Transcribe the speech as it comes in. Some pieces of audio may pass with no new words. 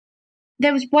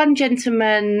there was one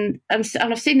gentleman, and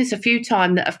I've seen this a few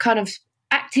times, that have kind of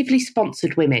actively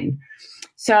sponsored women.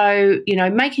 So,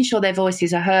 making sure their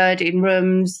voices are heard in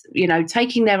rooms,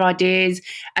 taking their ideas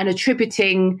and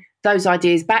attributing those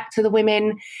ideas back to the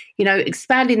women,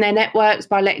 expanding their networks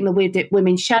by letting the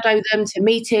women shadow them to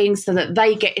meetings so that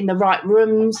they get in the right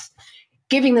rooms,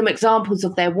 giving them examples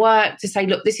of their work to say,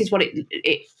 look, this is what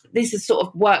this is sort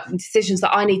of work and decisions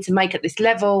that I need to make at this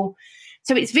level.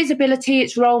 So it's visibility,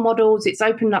 it's role models, it's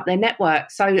opening up their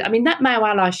network. So, I mean, that male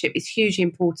allyship is hugely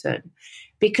important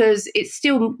because it's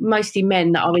still mostly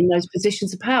men that are in those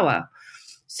positions of power.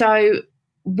 So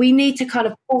we need to kind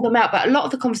of pull them out. But a lot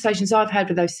of the conversations I've had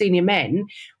with those senior men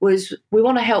was, we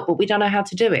want to help, but we don't know how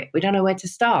to do it. We don't know where to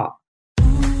start.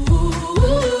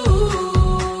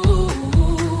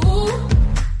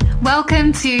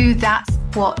 Welcome to That's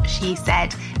What She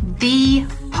Said, the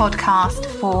podcast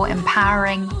for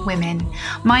empowering women.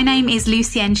 My name is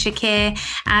Lucienne Shakir,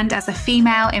 and as a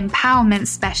female empowerment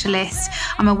specialist,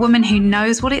 I'm a woman who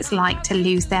knows what it's like to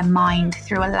lose their mind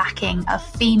through a lacking of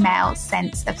female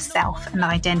sense of self and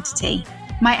identity.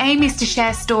 My aim is to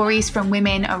share stories from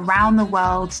women around the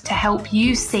world to help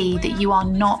you see that you are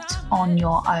not on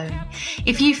your own.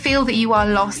 If you feel that you are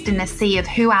lost in the sea of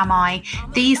who am I,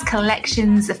 these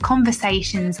collections of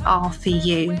conversations are for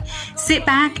you. Sit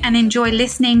back and enjoy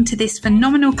listening to this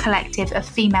phenomenal collective of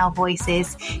female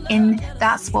voices in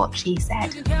That's What She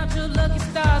Said.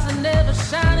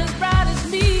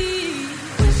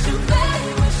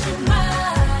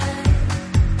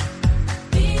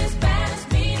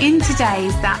 In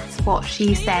today's That's What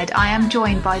She Said, I am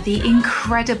joined by the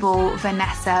incredible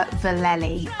Vanessa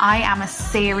Vallely. I am a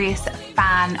serious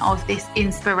fan of this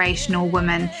inspirational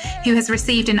woman who has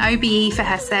received an OBE for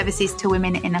her services to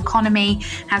women in economy,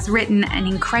 has written an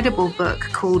incredible book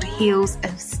called Heels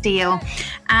of Steel,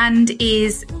 and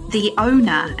is the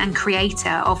owner and creator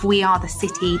of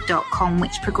wearethecity.com,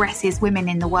 which progresses women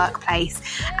in the workplace.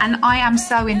 And I am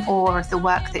so in awe of the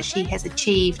work that she has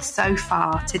achieved so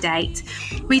far to date.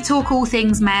 We talk all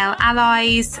things male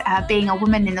allies, being a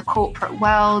woman in the corporate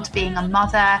world, being a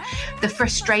mother, the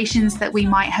frustrations that we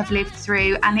might have lived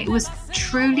through, and it was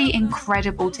truly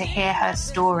incredible to hear her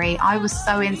story. I was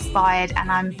so inspired,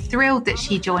 and I'm thrilled that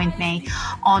she joined me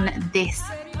on this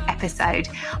episode.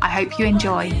 I hope you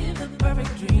enjoy.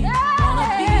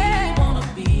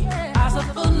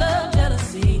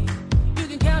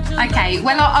 Okay,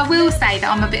 well, I will say that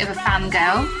I'm a bit of a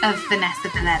fangirl of Vanessa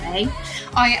Vallely.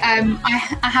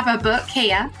 I have her book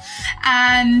here,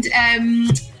 and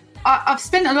I've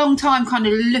spent a long time kind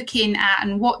of looking at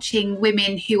and watching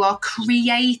women who are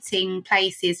creating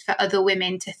places for other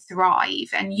women to thrive.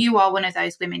 And you are one of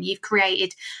those women. You've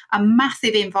created a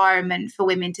massive environment for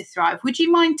women to thrive. Would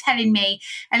you mind telling me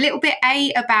a little bit,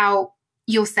 about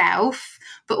yourself,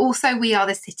 but also We Are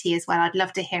the City as well? I'd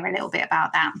love to hear a little bit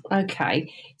about that.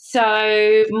 Okay.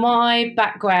 So my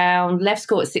background, left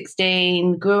school at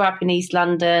 16, grew up in East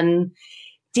London,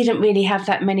 didn't really have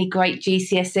that many great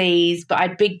GCSEs, but I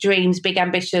had big dreams, big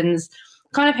ambitions,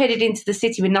 kind of headed into the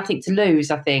city with nothing to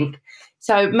lose, I think.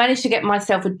 So managed to get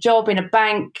myself a job in a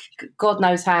bank, God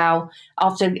knows how,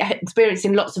 after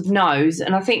experiencing lots of no's.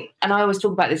 And I always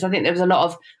talk about this, I think there was a lot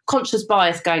of conscious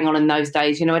bias going on in those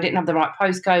days. I didn't have the right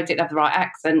postcode, didn't have the right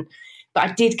accent, but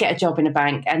I did get a job in a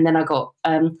bank. And then I got,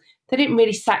 they didn't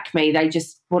really sack me, they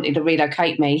just wanted to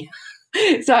relocate me.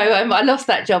 So I lost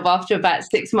that job after about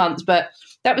 6 months, but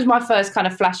that was my first kind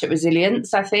of flash at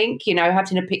resilience, I think,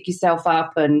 having to pick yourself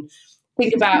up and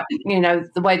think about,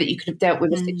 the way that you could have dealt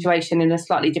with a situation in a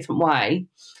slightly different way.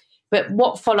 But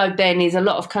what followed then is a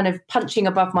lot of kind of punching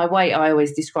above my weight, I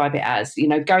always describe it as,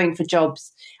 going for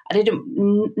jobs I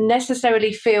didn't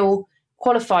necessarily feel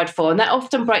qualified for. And that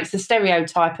often breaks the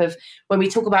stereotype of when we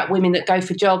talk about women that go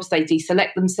for jobs, they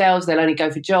deselect themselves, they'll only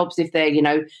go for jobs if they're,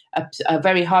 a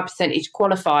very high percentage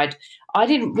qualified. I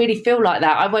didn't really feel like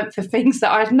that. I went for things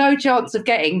that I had no chance of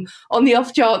getting on the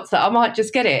off chance that I might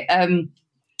just get it.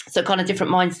 So kind of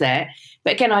different mindset.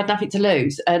 But again, I had nothing to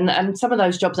lose. And some of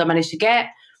those jobs I managed to get,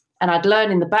 and I'd learn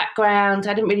in the background.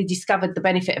 I didn't really discover the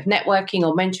benefit of networking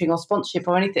or mentoring or sponsorship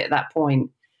or anything at that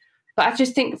point. But I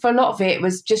just think for a lot of it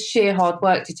was just sheer hard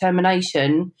work,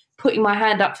 determination, putting my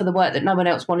hand up for the work that no one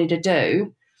else wanted to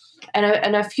do.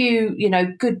 And a few,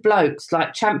 good blokes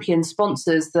like champion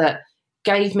sponsors that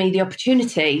gave me the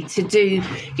opportunity to do,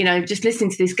 just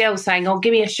listening to this girl saying, oh,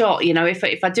 give me a shot.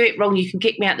 If I do it wrong, you can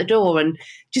kick me out the door, and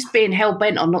just being hell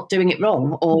bent on not doing it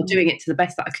wrong or doing it to the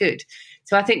best that I could.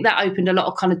 So I think that opened a lot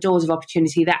of kind of doors of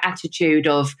opportunity, that attitude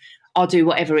of I'll do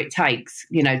whatever it takes,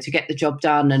 to get the job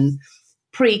done. And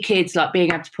pre-kids, like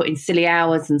being able to put in silly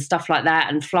hours and stuff like that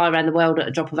and fly around the world at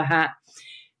a drop of a hat.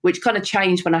 which kind of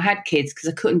changed when I had kids because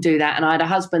I couldn't do that. And I had a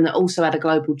husband that also had a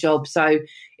global job. So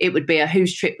it would be a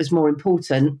whose trip was more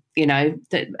important,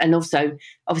 and also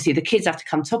obviously the kids have to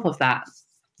come top of that.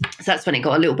 So that's when it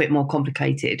got a little bit more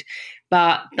complicated.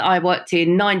 But I worked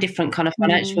in 9 different kind of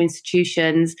financial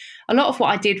institutions. A lot of what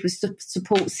I did was to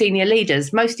support senior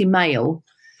leaders, mostly male.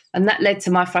 And that led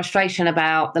to my frustration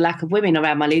about the lack of women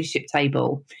around my leadership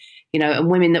table, and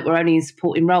women that were only in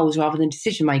supporting roles rather than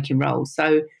decision-making roles.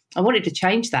 So I wanted to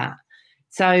change that.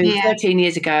 So 13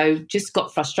 years ago, just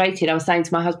got frustrated. I was saying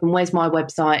to my husband, where's my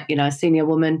website? A senior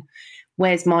woman.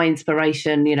 Where's my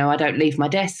inspiration? I don't leave my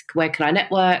desk. Where can I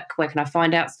network? Where can I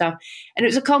find out stuff? And it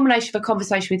was a culmination of a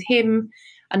conversation with him,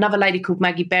 another lady called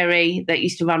Maggie Berry that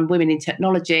used to run Women in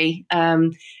Technology.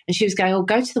 And she was going,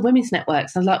 go to the women's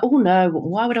networks. I was like, oh, no,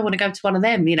 why would I want to go to one of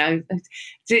them?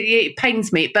 It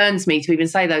pains me, it burns me to even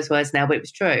say those words now, but it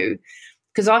was true.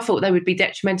 Because I thought they would be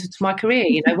detrimental to my career.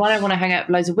 Why don't I want to hang out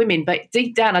with loads of women? But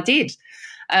deep down, I did.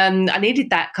 I needed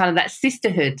that kind of that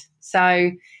sisterhood.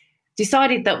 So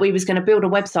decided that we was going to build a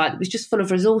website that was just full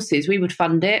of resources. We would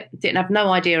fund it. Didn't have no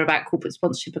idea about corporate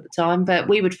sponsorship at the time, but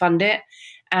we would fund it.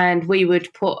 And we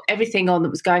would put everything on that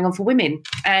was going on for women.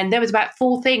 And there was about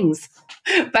 4 things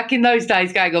back in those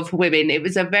days going on for women. It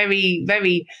was a very,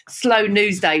 very slow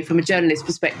news day from a journalist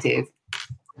perspective.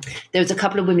 There was a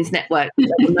couple of women's networks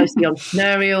that were mostly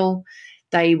entrepreneurial.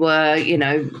 They were,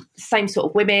 same sort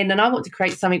of women. And I wanted to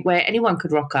create something where anyone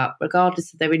could rock up,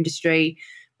 regardless of their industry,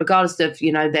 regardless of,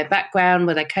 their background,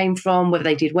 where they came from, whether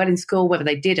they did well in school, whether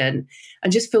they didn't,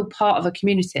 and just feel part of a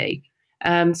community.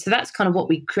 So that's kind of what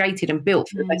we created and built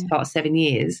for the best part of 7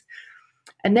 years.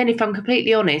 And then if I'm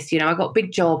completely honest, I got a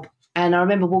big job, and I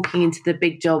remember walking into the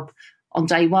big job on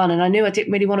day one, and I knew I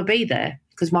didn't really want to be there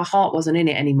because my heart wasn't in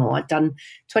it anymore. I'd done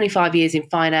 25 years in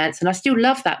finance, and I still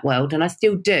love that world, and I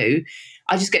still do.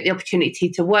 I just get the opportunity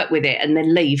to work with it and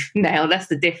then leave now. That's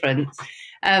the difference.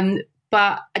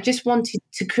 But I just wanted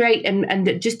to create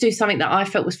and just do something that I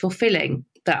felt was fulfilling,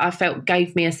 that I felt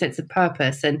gave me a sense of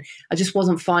purpose. And I just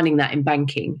wasn't finding that in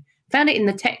banking. Found it in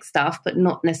the tech stuff, but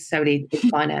not necessarily in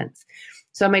finance.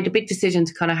 So I made a big decision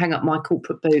to kind of hang up my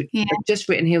corporate boot, just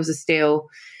written Heels of Steel,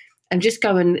 and just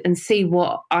go and see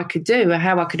what I could do, or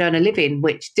how I could earn a living,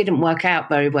 which didn't work out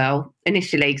very well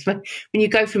initially. Because when you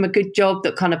go from a good job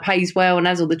that kind of pays well and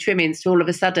has all the trimmings to all of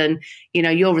a sudden,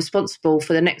 you're responsible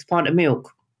for the next pint of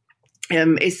milk.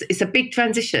 It's a big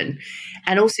transition.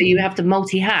 And also you have to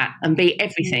multi-hat and be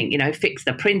everything, fix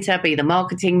the printer, be the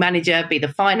marketing manager, be the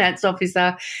finance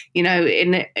officer,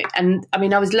 and I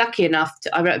mean, I was lucky enough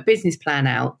I wrote a business plan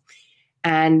out,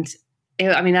 and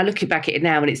I look back at it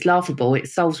now and it's laughable. It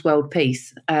solves world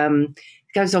peace. It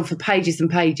goes on for pages and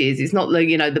pages. It's not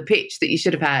the pitch that you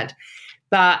should have had,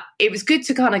 but it was good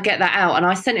to kind of get that out. And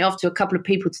I sent it off to a couple of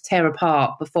people to tear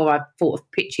apart before I thought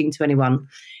of pitching to anyone.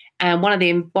 And one of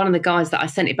the guys that I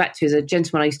sent it back to is a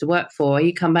gentleman I used to work for.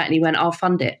 He come back and he went, I'll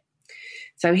fund it.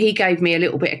 So he gave me a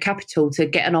little bit of capital to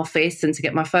get an office and to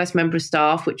get my first member of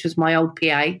staff, which was my old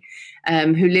PA,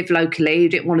 who lived locally, who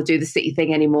didn't want to do the city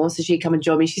thing anymore. So she'd come and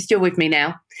join me. She's still with me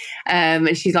now.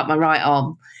 And she's like my right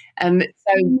arm.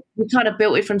 So we kind of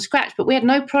built it from scratch, but we had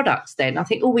no products then. I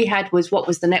think all we had was what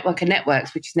was the Network of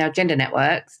Networks, which is now Gender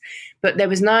Networks. But there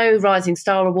was no Rising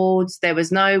Star Awards. There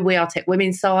was no We Are Tech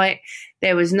Women's site.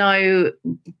 There was no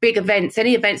big events.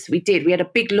 Any events that we did, we had a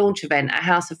big launch event at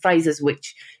House of Frasers,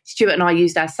 which Stuart and I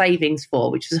used our savings for,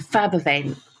 which was a fab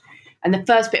event. And the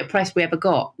first bit of press we ever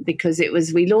got, because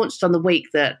we launched on the week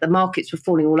that the markets were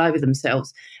falling all over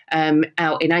themselves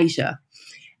out in Asia.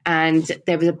 And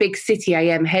there was a big City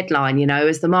AM headline,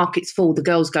 as the markets fall, the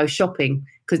girls go shopping,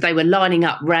 because they were lining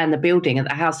up around the building at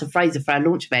the House of Fraser for our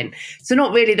launch event. So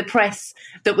not really the press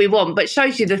that we want, but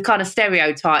shows you the kind of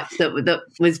stereotypes that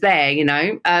was there,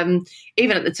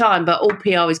 even at the time. But all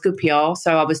PR is good PR,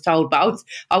 so I was told, but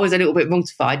I was a little bit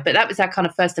mortified. But that was our kind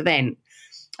of first event.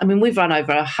 I mean, we've run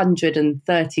over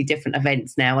 130 different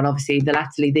events now, and obviously the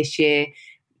latterly this year,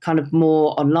 kind of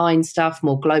more online stuff,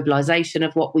 more globalization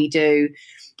of what we do.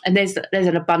 And there's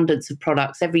an abundance of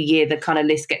products. Every year the kind of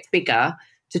list gets bigger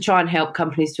to try and help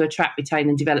companies to attract, retain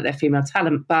and develop their female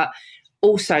talent, but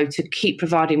also to keep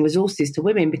providing resources to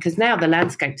women, because now the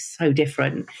landscape's so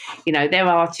different. There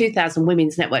are 2,000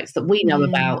 women's networks that we know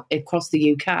about across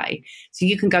the UK. So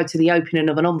you can go to the opening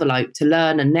of an envelope to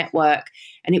learn and network.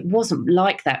 And it wasn't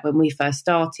like that when we first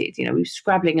started. We were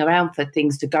scrabbling around for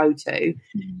things to go to.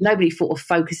 Nobody thought of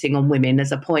focusing on women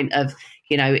as a point of,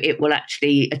 it will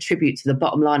actually attribute to the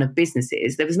bottom line of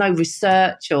businesses. There was no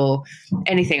research or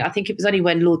anything. I think it was only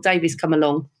when Lord Davis come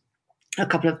along a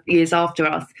couple of years after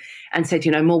us and said,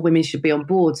 more women should be on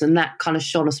boards, and that kind of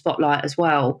shone a spotlight as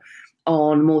well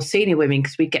on more senior women,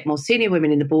 because we get more senior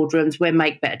women in the boardrooms, we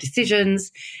make better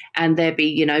decisions, and there be,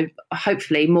 you know,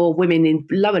 hopefully more women in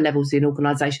lower levels in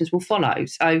organisations will follow.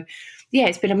 So, yeah,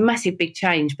 it's been a massive, big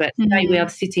change. But today We Are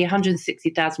the City,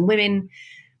 160,000 women.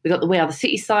 We've got the We Are the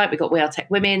City site. We've got We Are Tech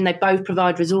Women. They both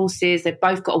provide resources. They've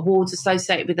both got awards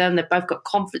associated with them. They've both got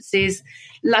conferences,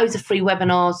 loads of free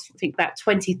webinars. I think about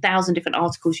 20,000 different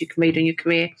articles you can read on your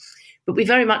career. But we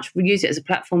very much use it as a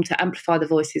platform to amplify the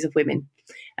voices of women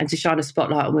and to shine a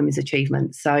spotlight on women's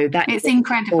achievements. So it's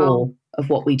incredible of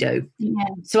what we do. Yeah.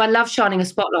 So I love shining a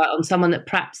spotlight on someone that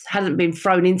perhaps hasn't been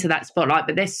thrown into that spotlight,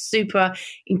 but they're super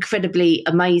incredibly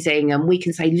amazing. And we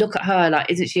can say, look at her,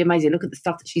 like, isn't she amazing? Look at the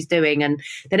stuff that she's doing. And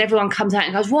then everyone comes out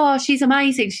and goes, wow, she's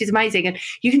amazing. She's amazing. And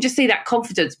you can just see that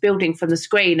confidence building from the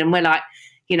screen. And we're like,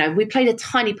 you know, we played a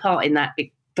tiny part in that,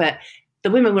 but the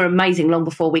women were amazing long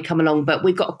before we come along, but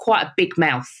we've got quite a big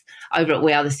mouth over at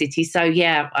We Are the City. So,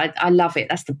 yeah, I love it.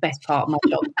 That's the best part of my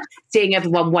job, seeing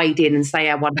everyone wade in and say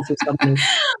how wonderful something is.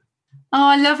 Oh,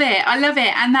 I love it. I love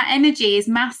it. And that energy is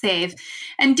massive.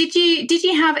 And did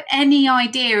you have any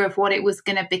idea of what it was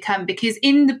going to become? Because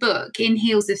in the book, in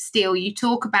Heels of Steel, you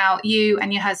talk about you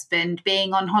and your husband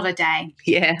being on holiday.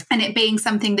 Yeah. And it being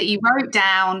something that you wrote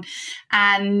down.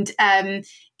 And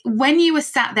when you were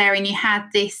sat there and you had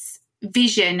this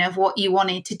vision of what you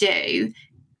wanted to do,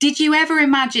 did you ever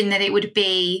imagine that it would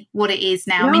be what it is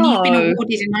now? No. I mean, you've been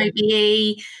awarded an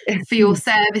OBE for your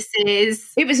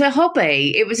services. It was a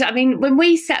hobby. It was, I mean, when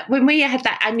we had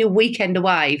that annual weekend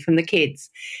away from the kids,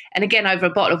 and again, over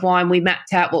a bottle of wine, we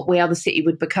mapped out what We Are the City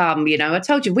would become. You know, I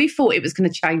told you, we thought it was going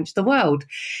to change the world.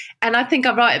 And I think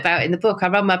I write about it in the book. I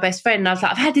rang my best friend and I was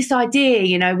like, I've had this idea,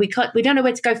 you know, we don't know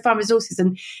where to go find resources.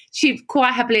 And she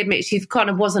quite happily admitted she kind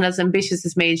of wasn't as ambitious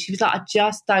as me. And she was like, I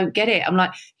just don't get it. I'm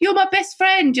like, you're my best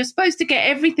friend. You're supposed to get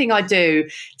everything I do.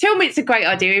 Tell me it's a great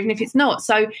idea, even if it's not.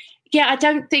 So, yeah, I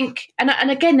don't think,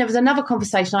 and again, there was another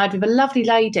conversation I had with a lovely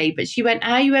lady, but she went,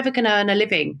 how are you ever going to earn a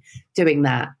living doing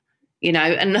that? You know,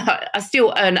 and I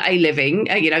still earn a living.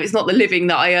 You know, it's not the living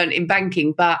that I earn in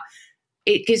banking, but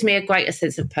it gives me a greater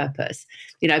sense of purpose,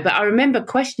 you know. But I remember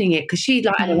questioning it because she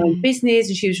had her own business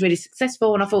and she was really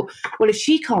successful. And I thought, well, if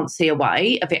she can't see a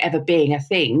way of it ever being a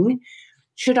thing,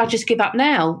 should I just give up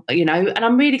now? You know, and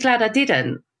I'm really glad I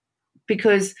didn't,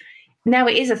 because now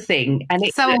it is a thing, and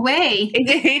it's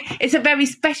it's a very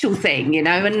special thing, you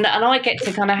know, and I get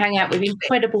to kind of hang out with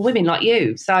incredible women like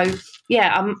you. So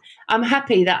yeah, I'm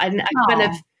happy that I kind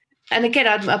of, and again,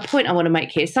 a point I want to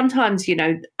make here, sometimes, you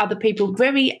know, other people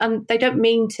they don't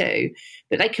mean to,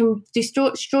 but they can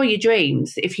destroy your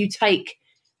dreams if you take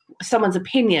someone's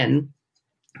opinion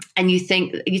and you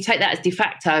think you take that as de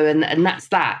facto and that's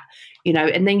that. You know,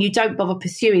 and then you don't bother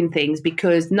pursuing things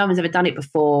because no one's ever done it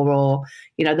before, or,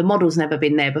 you know, the model's never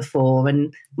been there before.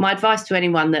 And my advice to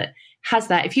anyone that has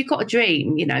that, if you've got a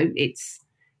dream, you know, it's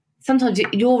sometimes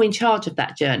you're in charge of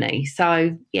that journey.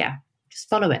 So, yeah, just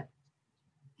follow it.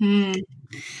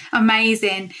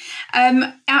 Amazing.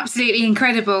 Absolutely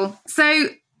incredible. So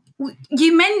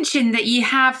you mentioned that you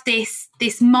have this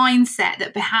mindset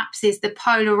that perhaps is the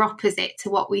polar opposite to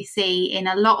what we see in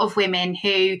a lot of women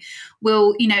who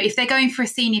will, you know, if they're going for a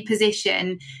senior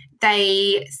position,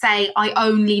 they say, I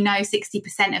only know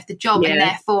 60% of the job and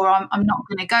therefore I'm not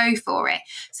going to go for it.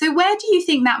 So where do you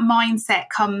think that mindset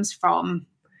comes from?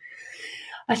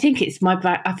 I think it's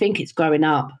growing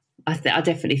up. I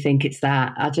definitely think it's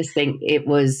that. I just think it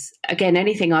was, again,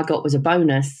 anything I got was a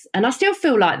bonus. And I still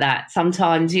feel like that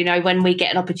sometimes, you know, when we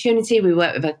get an opportunity, we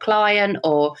work with a client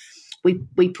or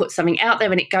we put something out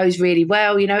there and it goes really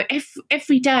well, you know,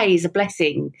 every day is a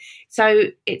blessing. So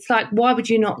it's like, why would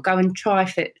you not go and try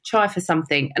for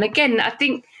something? And again, I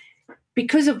think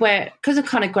because of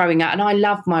kind of growing up, and I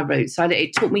love my roots, so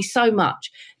it taught me so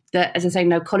much that, as I say,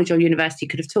 no college or university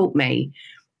could have taught me.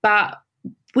 But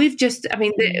we've just, I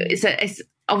mean,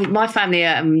 my family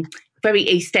are very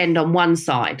East End on one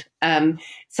side.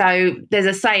 So there's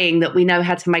a saying that we know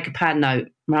how to make a pan note,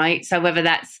 right? So whether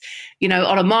that's, you know,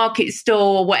 on a market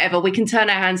stall or whatever, we can turn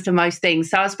our hands to most things.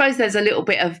 So I suppose there's a little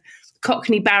bit of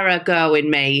Cockney Barra girl in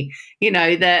me, you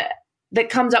know, that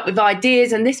comes up with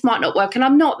ideas and this might not work. And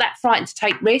I'm not that frightened to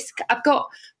take risk. I've got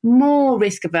more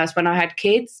risk averse when I had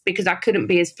kids because I couldn't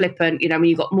be as flippant, you know, when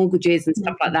you've got mortgages and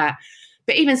stuff like that.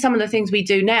 But even some of the things we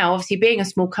do now, obviously being a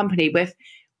small company,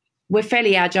 we're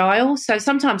fairly agile. So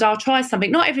sometimes I'll try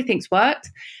something. Not everything's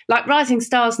worked. Like Rising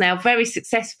Stars now, very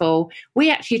successful. We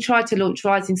actually tried to launch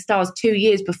Rising Stars 2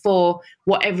 years before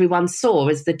what everyone saw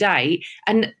as the day.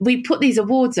 And we put these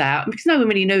awards out because no one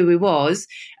really knew who we was.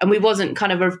 And we wasn't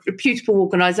kind of a reputable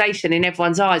organisation in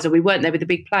everyone's eyes, or we weren't there with the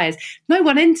big players. No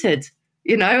one entered.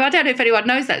 You know, I don't know if anyone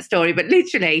knows that story, but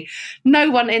literally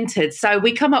no one entered. So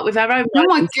we come up with our own. Oh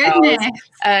my goodness.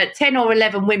 10 or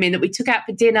 11 women that we took out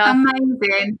for dinner.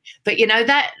 Amazing. But you know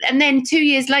that, and then 2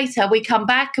 years later we come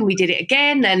back and we did it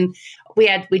again, and we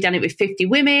done it with 50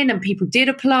 women, and people did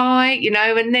apply, you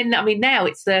know. And then, I mean, now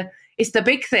it's the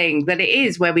big thing that it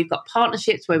is, where we've got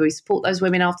partnerships where we support those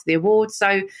women after the awards.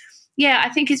 So yeah, I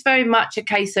think it's very much a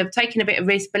case of taking a bit of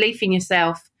risk, belief in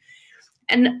yourself.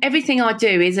 And everything I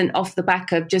do isn't off the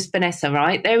back of just Vanessa,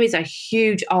 right? There is a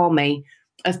huge army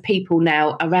of people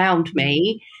now around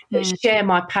me that share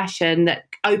my passion, that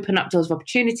open up doors of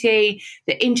opportunity,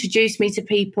 that introduce me to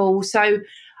people. So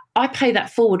I pay that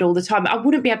forward all the time. I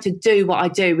wouldn't be able to do what I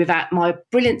do without my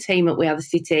brilliant team at We Are the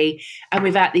City, and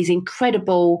without these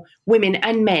incredible women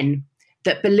and men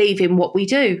that believe in what we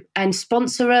do and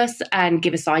sponsor us and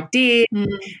give us ideas,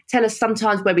 tell us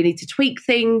sometimes where we need to tweak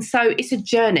things. So it's a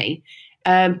journey.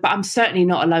 But I'm certainly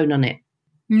not alone on it.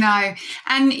 No.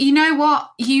 And you know what?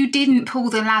 You didn't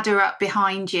pull the ladder up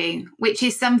behind you, which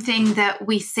is something that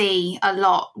we see a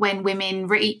lot when women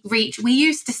reach. We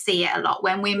used to see it a lot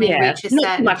when women reach a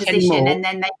certain position anymore. And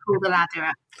then they pull the ladder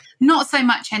up. Not so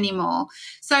much anymore.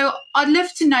 So I'd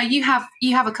love to know, you have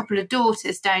a couple of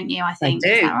daughters, don't you? I think. I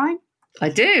do. Is that right? I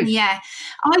do. Yeah.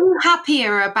 Are you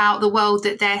happier about the world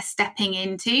that they're stepping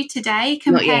into today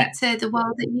compared to the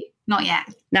world that you... Not yet.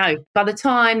 No. By the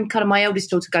time kind of my eldest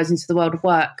daughter goes into the world of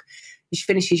work, she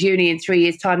finishes uni in 3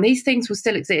 years' time, these things will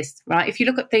still exist, right? If you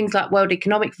look at things like World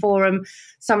Economic Forum,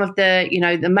 some of the, you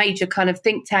know, the major kind of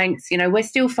think tanks, you know, we're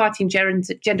still fighting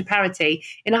gender parity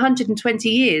in 120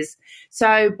 years.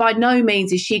 So by no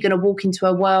means is she going to walk into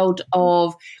a world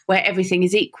of where everything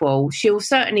is equal. She'll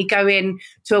certainly go in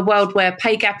to a world where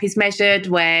pay gap is measured,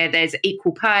 where there's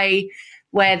equal pay,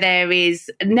 where there is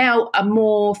now a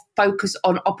more focus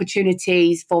on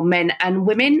opportunities for men and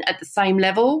women at the same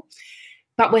level.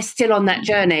 But we're still on that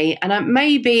journey. And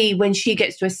maybe when she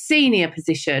gets to a senior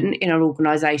position in our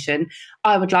organisation,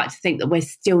 I would like to think that we're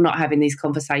still not having these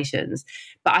conversations.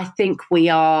 But I think we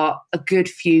are a good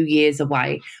few years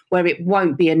away, where it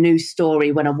won't be a new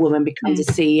story when a woman becomes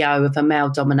a CEO of a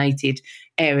male-dominated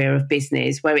area of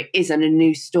business, where it isn't a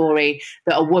new story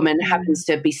that a woman happens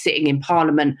to be sitting in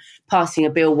Parliament passing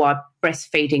a bill while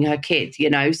breastfeeding her kid, you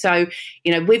know. So,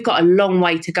 you know, we've got a long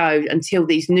way to go until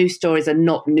these new stories are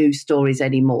not new stories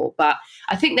anymore. But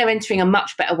I think they're entering a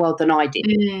much better world than I did.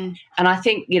 And I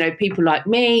think, you know, people like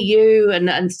me, you,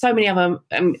 and so many other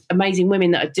amazing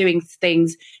women that are doing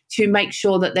things to make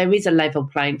sure that there is a level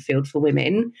playing field for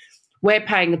women. We're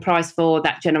paying the price for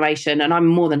that generation, and I'm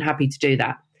more than happy to do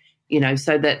that, you know,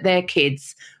 so that their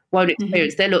kids won't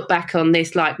experience, they look back on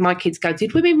this like my kids go,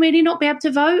 did women really not be able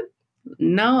to vote?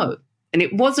 No. And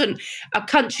it wasn't a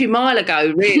country mile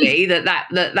ago, really,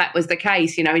 that was the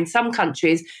case. You know, in some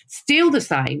countries, still the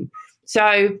same.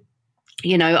 So,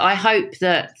 you know, I hope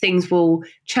that things will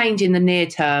change in the near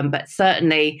term, but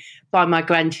certainly by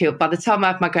the time I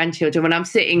have my grandchildren, when I'm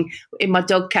sitting in my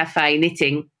dog cafe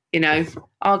knitting, you know,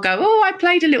 I'll go, oh, I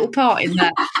played a little part in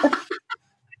that.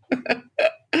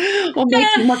 Or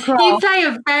making my craft. You play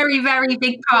a very, very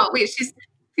big part, which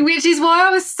is why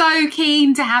I was so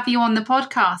keen to have you on the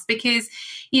podcast, because,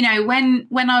 you know, when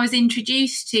I was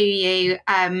introduced to you,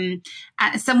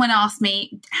 someone asked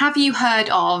me, have you heard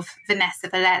of Vanessa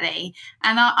Vallely?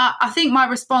 And I think my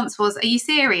response was, are you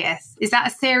serious? Is that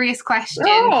a serious question?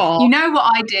 Oh. You know what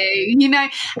I do, you know,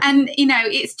 and, you know,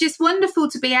 it's just wonderful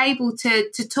to be able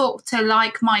to talk to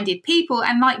like-minded people.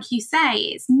 And like you say,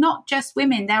 it's not just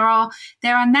women. There are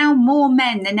now more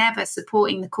men than ever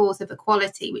supporting the cause of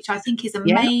equality, which I think is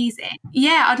amazing.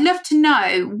 Yeah, I'd love to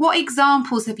know, what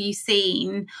examples have you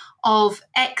seen of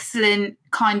excellent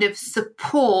kind of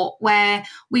support where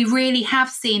we really have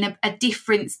seen a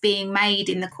difference being made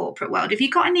in the corporate world? Have you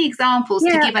got any examples to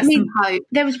give us some hope?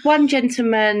 There was one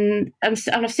gentleman, and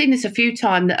I've seen this a few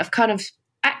times, that have kind of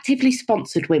actively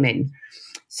sponsored women.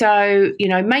 So, you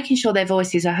know, making sure their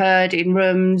voices are heard in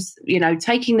rooms, you know,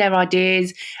 taking their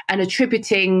ideas and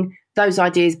attributing those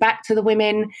ideas back to the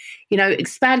women, you know,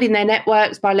 expanding their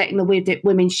networks by letting the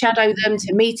women shadow them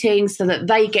to meetings so that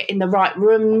they get in the right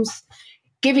rooms,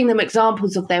 giving them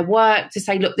examples of their work to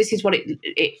say, look, this is what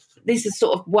this is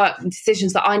sort of work and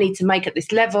decisions that I need to make at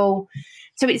this level.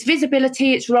 So it's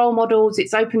visibility, it's role models,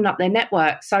 it's opening up their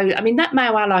network. So, I mean, that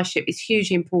male allyship is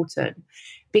hugely important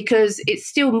because it's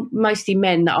still mostly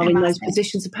men that are in those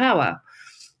positions of power.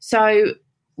 So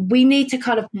we need to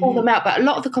kind of pull them out. But a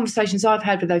lot of the conversations I've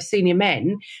had with those senior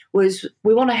men was,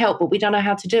 we want to help, but we don't know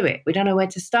how to do it. We don't know where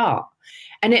to start.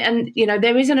 And you know,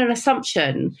 there isn't an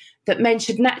assumption that men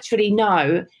should naturally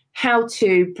know how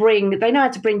to bring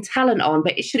talent on,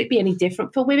 but should it be any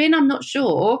different for women? I'm not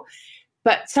sure.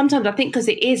 But sometimes I think because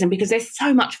it is, and because there's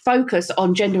so much focus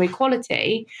on gender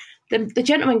equality, the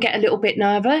gentlemen get a little bit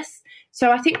nervous.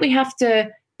 So I think we have to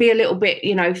be a little bit,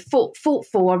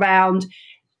 thoughtful around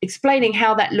explaining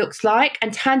how that looks like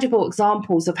and tangible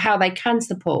examples of how they can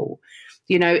support.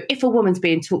 If a woman's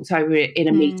being talked over in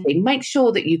a meeting, make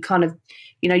sure that you kind of,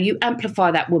 you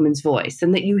amplify that woman's voice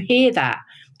and that you hear that.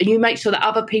 And you make sure that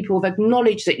other people have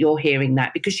acknowledged that you're hearing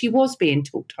that because she was being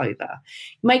talked over.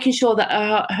 Making sure that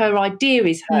her idea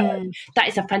is heard. That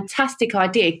is a fantastic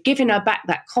idea. Giving her back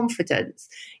that confidence,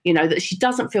 that she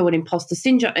doesn't feel an imposter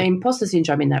syndrome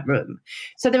in that room.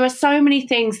 So there are so many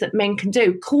things that men can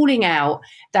do. Calling out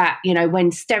that,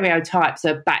 when stereotypes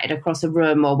are batted across a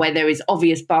room or where there is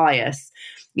obvious bias,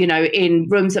 in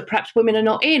rooms that perhaps women are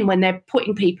not in, when they're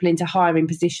putting people into hiring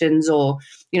positions or,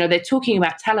 they're talking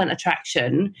about talent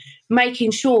attraction,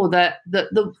 making sure that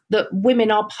women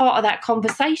are part of that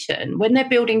conversation when they're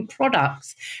building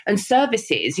products and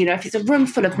services. If it's a room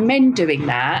full of men doing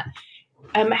that,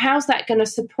 how's that going to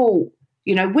support,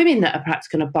 women that are perhaps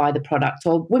going to buy the product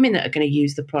or women that are going to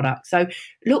use the product? So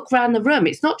look around the room.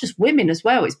 It's not just women as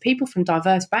well. It's people from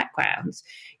diverse backgrounds,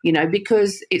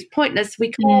 because it's pointless.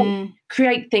 We can't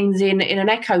create things in an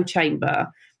echo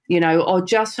chamber, or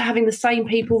just having the same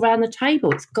people around the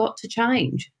table. It's got to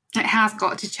change. It has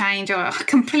got to change. I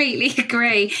completely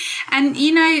agree. And,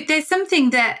 there's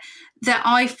something that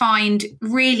I find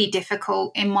really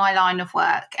difficult in my line of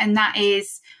work, and that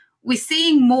is we're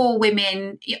seeing more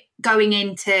women going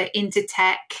into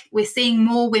tech. We're seeing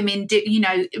more women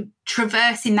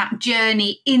traversing that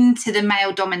journey into the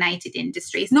male-dominated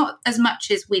industries. Not as much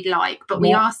as we'd like, but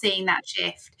we are seeing that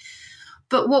shift.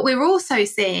 But what we're also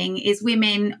seeing is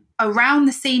women around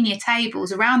the senior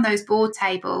tables, around those board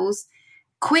tables,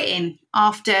 quitting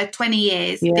after 20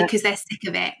 years because they're sick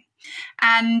of it.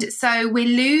 And so we're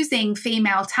losing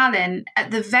female talent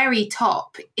at the very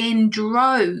top in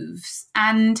droves.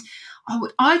 And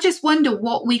I just wonder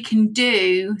what we can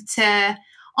do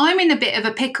I'm in a bit of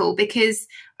a pickle because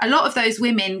a lot of those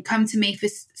women come to me for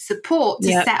support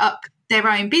to set up their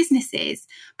own businesses.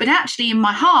 But actually in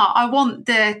my heart, I want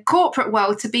the corporate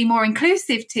world to be more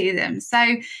inclusive to them.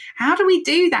 So how do we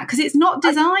do that? Because it's not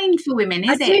designed for women,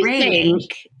 is it really? I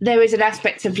think there is an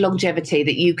aspect of longevity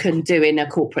that you can do in a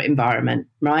corporate environment,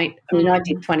 right? I mean, I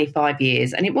did 25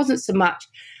 years and it wasn't so much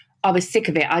I was sick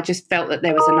of it. I just felt that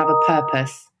there was another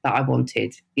purpose that I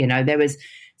wanted. There was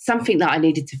something that I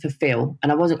needed to fulfill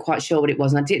and I wasn't quite sure what it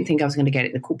was. And I didn't think I was going to get it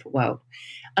in the corporate world.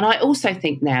 And I also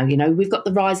think now, we've got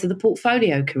the rise of the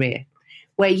portfolio career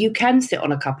where you can sit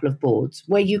on a couple of boards,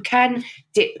 where you can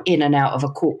dip in and out of a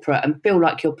corporate and feel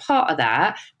like you're part of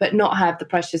that, but not have the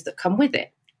pressures that come with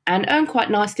it and earn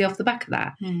quite nicely off the back of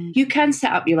that. You can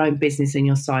set up your own business and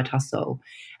your side hustle.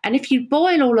 And if you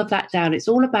boil all of that down, it's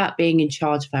all about being in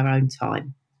charge of our own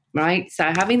time. Right. So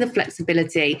having the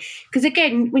flexibility, because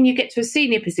again, when you get to a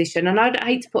senior position, and I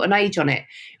hate to put an age on it,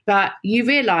 but you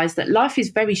realise that life is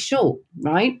very short.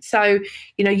 Right. So,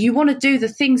 you want to do the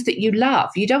things that you love.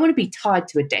 You don't want to be tied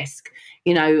to a desk,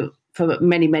 for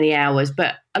many, many hours.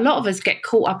 But a lot of us get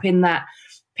caught up in that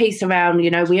piece around,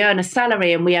 we earn a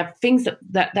salary and we have things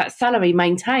that salary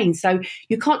maintains. So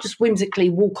you can't just whimsically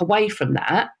walk away from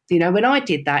that. When I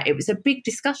did that, it was a big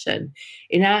discussion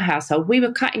in our household. We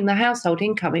were cutting the household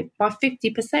income by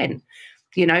 50%.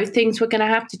 Things were going to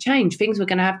have to change. Things were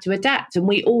going to have to adapt. And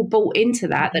we all bought into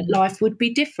that life would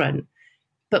be different,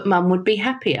 but mum would be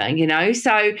happier,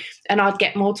 So, and I'd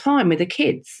get more time with the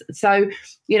kids. So,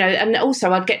 and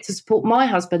also I'd get to support my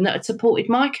husband that had supported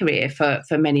my career for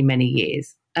many, many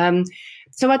years.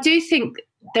 So I do think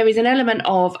there is an element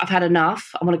of I've had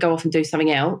enough. I want to go off and do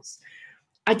something else.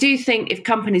 I do think if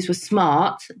companies were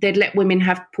smart, they'd let women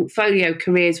have portfolio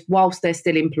careers whilst they're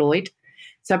still employed.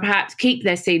 So perhaps keep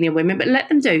their senior women, but let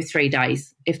them do 3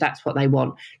 days if that's what they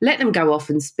want. Let them go off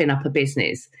and spin up a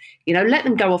business. Let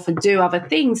them go off and do other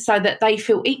things so that they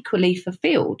feel equally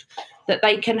fulfilled, that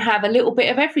they can have a little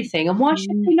bit of everything. And why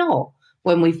should we not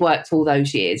when we've worked all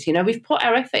those years? We've put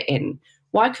our effort in.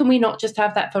 Why can we not just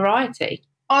have that variety?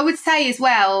 I would say as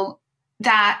well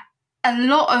that a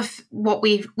lot of what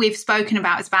we've spoken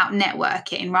about is about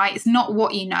networking, right? It's not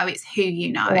what you know, it's who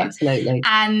you know. Oh, absolutely.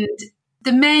 And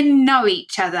the men know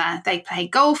each other. They play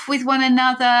golf with one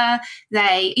another.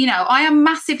 I am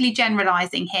massively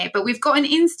generalising here, but we've got an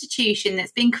institution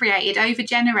that's been created over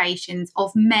generations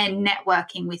of men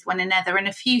networking with one another and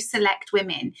a few select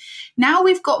women. Now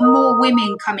we've got more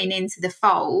women coming into the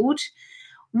fold.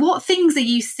 what things are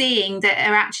you seeing that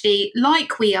are actually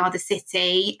like We Are the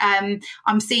City?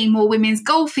 I'm seeing more women's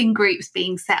golfing groups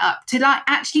being set up to like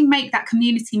actually make that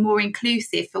community more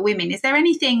inclusive for women. Is there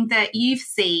anything that you've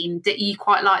seen that you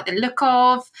quite like the look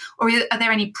of, or are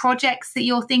there any projects that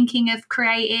you're thinking of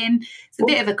creating? It's a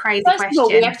bit of a crazy question. First of all,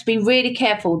 we have to be really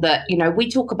careful that, you know,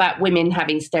 we talk about women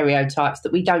having stereotypes,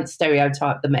 that we don't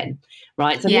stereotype the men,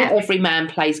 right? So not every man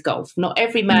plays golf. Not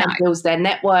every man builds their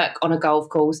network on a golf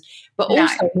course, but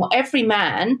also not every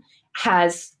man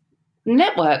has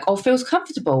network or feels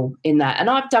comfortable in that. And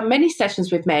I've done many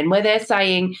sessions with men where they're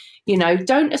saying, you know,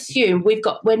 don't assume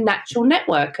we're natural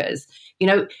networkers. You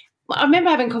know, I remember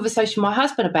having a conversation with my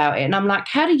husband about it, and I'm like,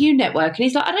 how do you network? And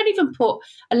he's like, I don't even put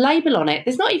a label on it.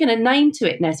 There's not even a name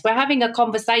to it, Ness. We're having a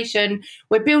conversation.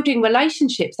 We're building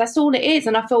relationships. That's all it is.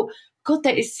 And I thought, God,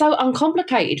 that is so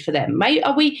uncomplicated for them.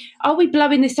 Are we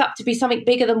blowing this up to be something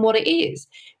bigger than what it is?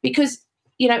 Because,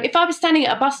 you know, if I was standing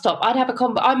at a bus stop,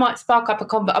 I might spark up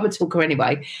I'm a talker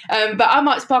anyway, but I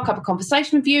might spark up a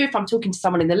conversation with you if I'm talking to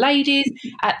someone in the ladies,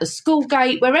 at the school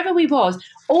gate, wherever we was.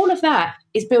 All of that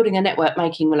is building a network,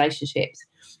 making relationships.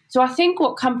 So I think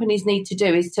what companies need to do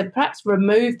is to perhaps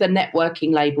remove the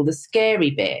networking label, the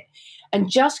scary bit, and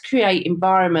just create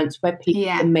environments where people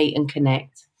can meet and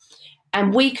connect.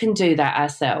 And we can do that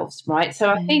ourselves, right? So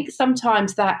I think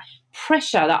sometimes that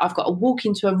pressure that I've got to walk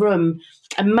into a room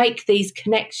and make these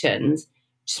connections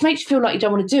just makes you feel like you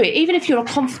don't want to do it. Even if you're a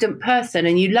confident person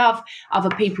and you love other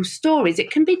people's stories,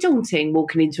 it can be daunting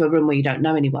walking into a room where you don't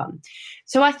know anyone.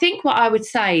 So I think what I would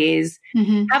say is,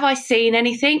 have I seen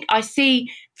anything? I see,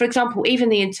 for example, even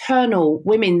the internal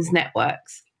women's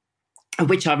networks, of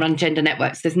which I run Gender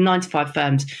Networks. There's 95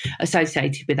 firms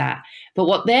associated with that. But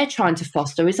what they're trying to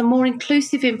foster is a more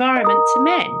inclusive environment to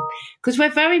men, because we're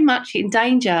very much in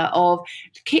danger of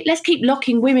let's keep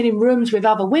locking women in rooms with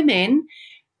other women.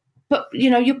 But, you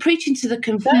know, you're preaching to the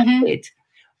converted.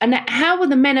 And how will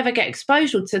the men ever get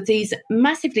exposure to these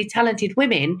massively talented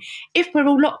women if we're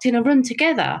all locked in a room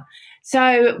together?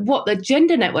 So what the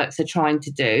gender networks are trying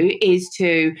to do is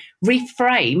to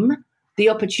reframe the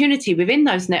opportunity within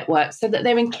those networks so that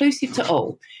they're inclusive to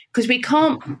all. Because we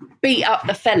can't beat up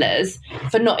the fellas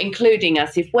for not including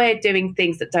us if we're doing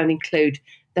things that don't include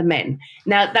the men.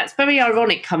 Now, that's very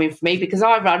ironic coming from me because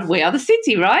I run We Are the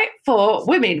City, right, for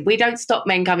women. We don't stop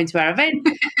men coming to our event.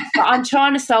 But I'm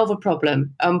trying to solve a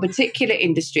problem on particular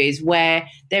industries where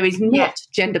there is not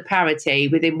gender parity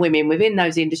within women, within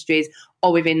those industries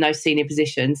or within those senior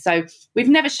positions. So we've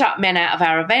never shut men out of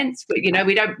our events. You know,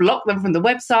 we don't block them from the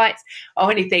websites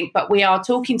or anything, but we are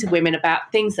talking to women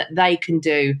about things that they can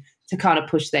do to kind of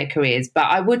push their careers. But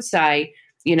I would say,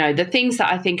 you know, the things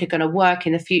that I think are going to work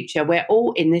in the future, we're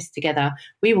all in this together.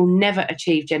 We will never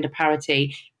achieve gender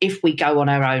parity if we go on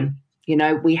our own. You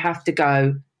know, we have to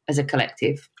go as a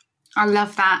collective. I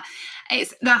love that.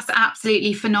 That's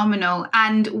absolutely phenomenal.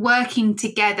 And working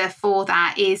together for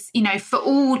that is, you know, for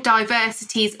all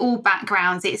diversities, all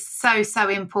backgrounds, it's so, so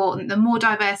important. The more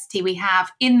diversity we have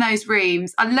in those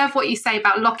rooms. I love what you say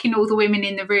about locking all the women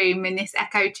in the room in this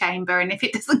echo chamber. And if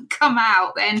it doesn't come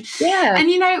out, then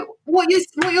and you know, what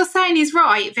you're saying is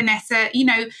right, Vanessa. You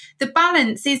know, the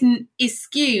balance is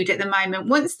skewed at the moment.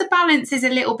 Once the balance is a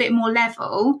little bit more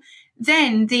level,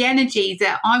 then the energy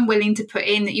that I'm willing to put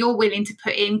in, that you're willing to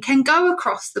put in, can go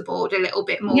across the board a little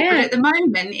bit more. But at the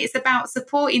moment, it's about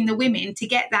supporting the women to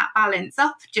get that balance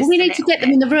up. We need to get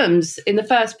them in the rooms in the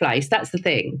first place. That's the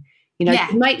thing. You know,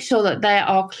 to make sure that there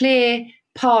are clear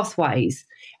pathways.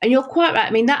 And you're quite right.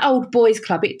 I mean, that old boys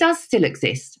club, it does still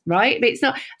exist, right? But it's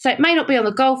not, so it may not be on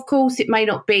the golf course, it may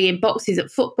not be in boxes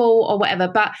at football or whatever,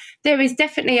 but there is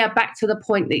definitely a back to the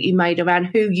point that you made around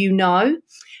who you know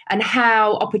and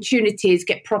how opportunities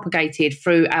get propagated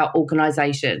through our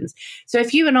organisations. So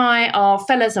if you and I are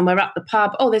fellas and we're up the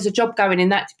pub, oh, there's a job going in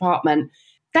that department,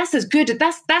 that's as good,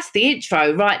 that's the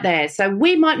intro right there. So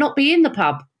we might not be in the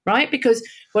pub, right? Because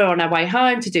we're on our way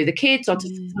home to do the kids or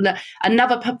to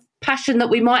another passion that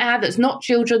we might have that's not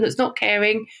children, that's not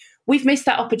caring. We've missed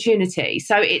that opportunity.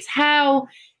 So it's how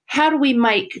do we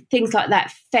make things like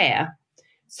that fair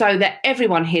so that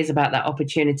everyone hears about that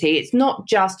opportunity? It's not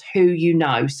just who you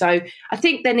know. So I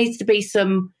think there needs to be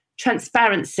some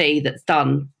transparency that's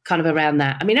done kind of around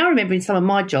that. I mean, I remember in some of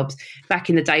my jobs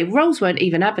back in the day, roles weren't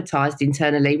even advertised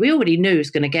internally. We already knew who was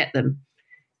going to get them.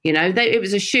 You know, it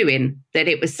was a shoo-in that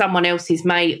it was someone else's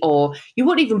mate, or you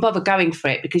wouldn't even bother going for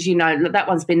it because, you know, look, that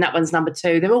one's number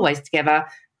two. They're always together.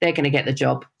 They're going to get the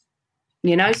job,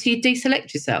 you know, so you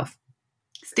deselect yourself.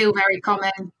 Still very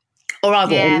common. Or I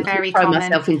will throw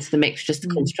myself into the mix just to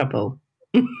cause trouble.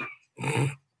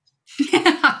 I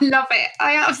love it.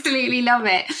 I absolutely love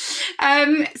it.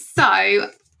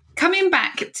 So coming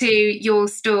back to your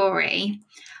story,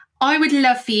 I would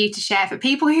love for you to share, for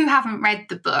people who haven't read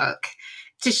the book,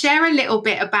 to share a little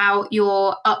bit about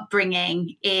your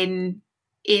upbringing in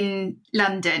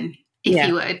London, if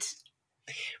you would.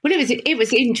 Well, it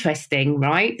was interesting,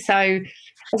 right? So,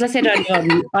 as I said earlier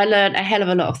on, I learned a hell of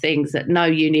a lot of things that no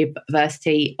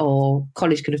university or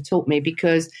college could have taught me,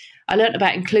 because I learned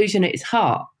about inclusion at its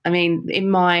heart. I mean,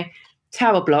 in my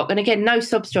tower block, and again, no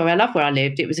sob story, I love where I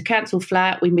lived. It was a council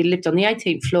flat. We lived on the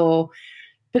 18th floor,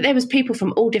 but there was people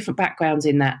from all different backgrounds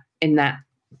in that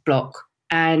block.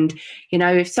 And, you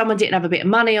know, if someone didn't have a bit of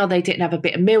money or they didn't have a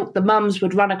bit of milk, the mums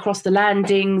would run across the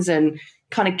landings and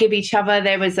kind of give each other.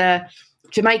 There was a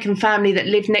Jamaican family that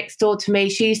lived next door to me.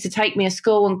 She used to take me to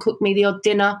school and cook me the odd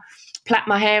dinner, plait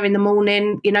my hair in the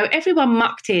morning. You know, everyone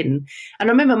mucked in. And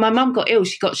I remember my mum got ill.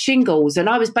 She got shingles, and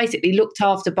I was basically looked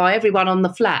after by everyone on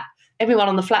the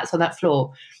flats on that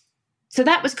floor. So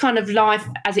that was kind of life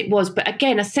as it was. But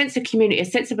again, a sense of community, a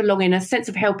sense of belonging, a sense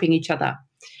of helping each other.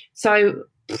 So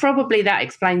probably that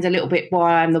explains a little bit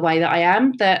why I'm the way that I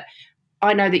am, that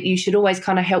I know that you should always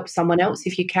kind of help someone else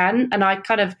if you can. And I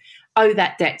kind of owe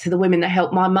that debt to the women that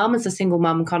helped my mum as a single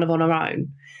mum kind of on her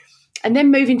own. And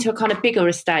then moving to a kind of bigger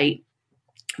estate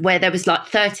where there was like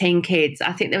 13 kids.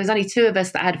 I think there was only 2 of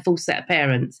us that had a full set of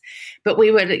parents, but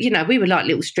we were like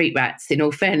little street rats, in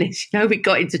all fairness. You know, we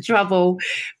got into trouble.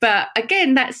 But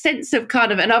again, that sense of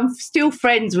kind of, and I'm still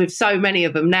friends with so many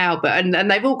of them now, but and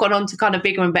they've all gone on to kind of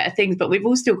bigger and better things, but we've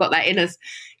all still got that in us,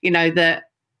 you know, that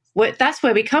that's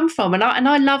where we come from. And I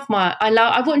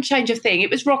I wouldn't change a thing. It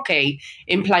was rocky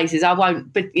in places. I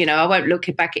won't look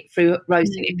back it through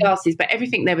rose-tinted glasses, but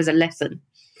everything there was a lesson.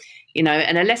 You know,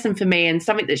 and a lesson for me, and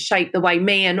something that shaped the way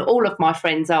me and all of my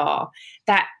friends are,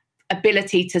 that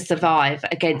ability to survive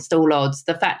against all odds,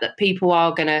 the fact that people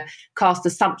are going to cast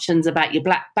assumptions about your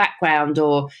black background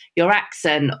or your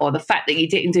accent or the fact that you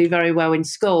didn't do very well in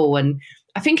school. And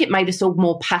I think it made us all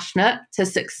more passionate to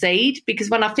succeed, because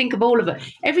when I think of all of it,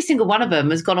 every single one of them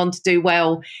has gone on to do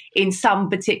well in some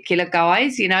particular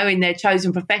guise, you know, in their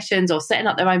chosen professions or setting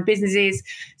up their own businesses.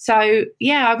 So,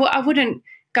 yeah, I wouldn't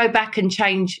go back and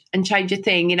change a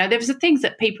thing. You know, there was the things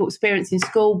that people experience in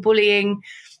school, bullying,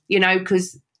 you know,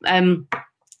 because,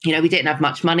 you know, we didn't have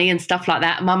much money and stuff like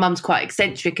that. And my mum's quite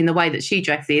eccentric in the way that she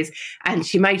dresses, and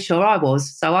she made sure I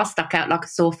was. So I stuck out like a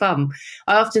sore thumb.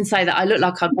 I often say that I look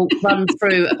like I'd run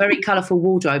through a very colourful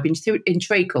wardrobe in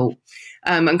treacle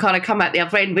and kind of come out the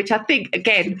other end, which I think,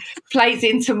 again, plays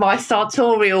into my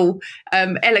sartorial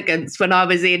elegance when I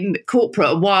was in corporate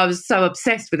and why I was so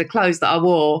obsessed with the clothes that I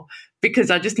wore,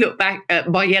 because I just look back at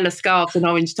my yellow scarves and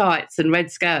orange tights and red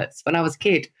skirts when I was a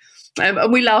kid.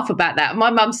 And we laugh about that.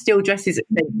 My mum still dresses at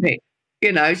 70.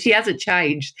 You know, she hasn't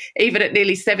changed, even at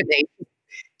nearly 70.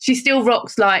 She still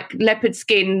rocks like leopard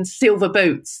skin silver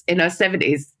boots in her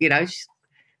 70s, you know,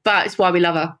 but it's why we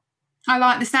love her. I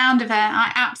like the sound of her.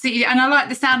 And I like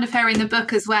the sound of her in the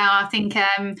book as well. I think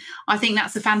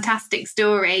that's a fantastic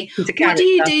story. What do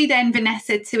you do then,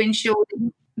 Vanessa, to ensure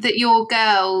that your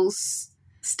girls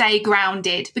stay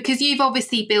grounded? Because you've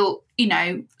obviously built, you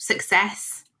know,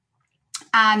 success,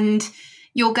 and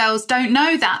your girls don't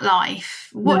know that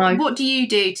life. What do you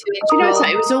do to ensure? Do you know, so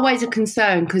it was always a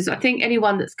concern, because I think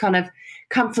anyone that's kind of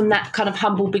come from that kind of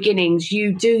humble beginnings,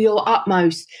 you do your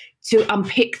utmost to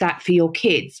unpick that for your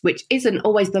kids, which isn't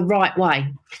always the right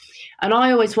way. And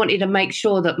I always wanted to make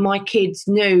sure that my kids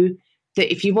knew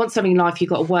that if you want something in life, you've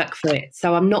got to work for it.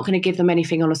 So I'm not going to give them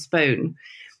anything on a spoon.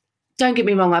 Don't get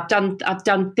me wrong, I've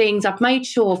done things. I've made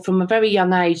sure from a very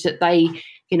young age that they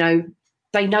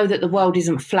know that the world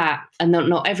isn't flat and that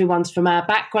not everyone's from our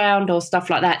background or stuff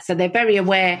like that. So they're very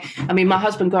aware. I mean, my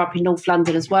husband grew up in North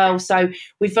London as well. So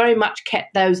we've very much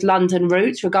kept those London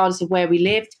roots, regardless of where we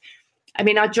lived. I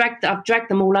mean, I've dragged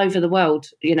them all over the world,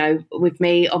 you know, with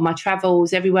me on my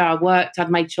travels. Everywhere I worked,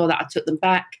 I've made sure that I took them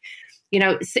back. You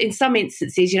know, in some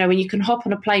instances, you know, when you can hop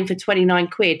on a plane for 29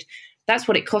 quid, that's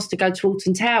what it costs to go to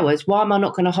Alton Towers. Why am I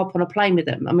not going to hop on a plane with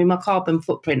them? I mean, my carbon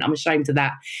footprint, I'm ashamed of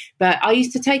that. But I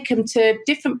used to take them to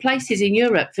different places in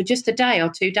Europe for just a day or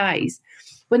 2 days.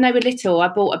 When they were little, I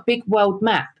bought a big world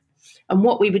map. And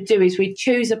what we would do is we'd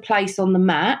choose a place on the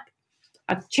map.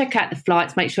 I'd check out the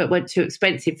flights, make sure it weren't too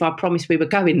expensive, for I promised we were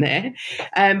going there.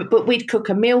 But we'd cook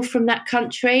a meal from that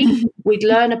country. We'd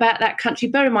learn about that country.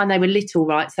 Bear in mind, they were little,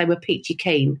 right? So they were peachy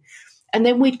keen. And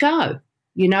then we'd go.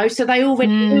 You know, so they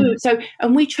already knew. So,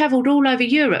 and we travelled all over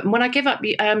Europe. And when I gave up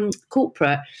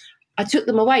corporate, I took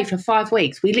them away for 5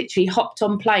 weeks. We literally hopped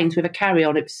on planes with a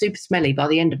carry-on. It was super smelly by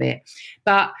the end of it.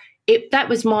 But that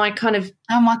was my kind of...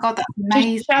 Oh, my God, that's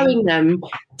amazing. Showing them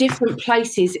different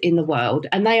places in the world.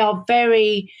 And they are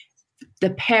very... the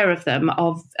pair of them,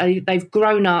 they've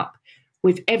grown up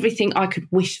with everything I could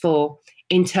wish for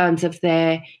in terms of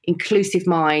their inclusive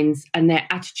minds and their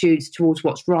attitudes towards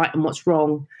what's right and what's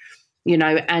wrong, you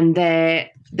know, and they're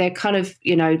kind of,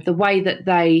 you know, the way that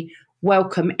they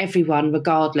welcome everyone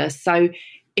regardless. So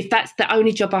if that's the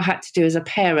only job I had to do as a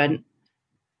parent,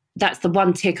 that's the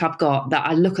one tick I've got, that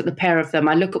I look at the pair of them.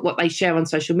 I look at what they share on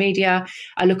social media.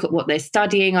 I look at what they're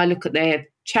studying. I look at their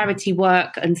charity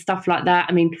work and stuff like that.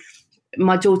 I mean,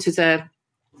 my daughter's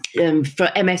for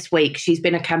MS Week, she's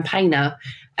been a campaigner,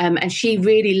 and she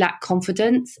really lacked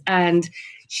confidence, and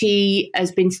she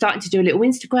has been starting to do a little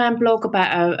Instagram blog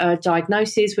about her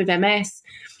diagnosis with MS.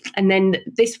 And then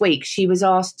this week she was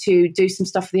asked to do some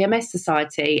stuff for the MS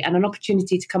Society and an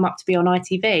opportunity to come up to be on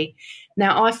ITV.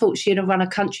 Now, I thought she'd have run a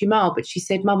country mile, but she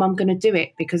said, Mum, I'm going to do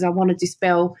it because I want to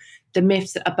dispel the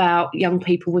myths about young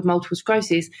people with multiple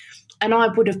sclerosis. And I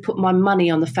would have put my money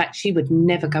on the fact she would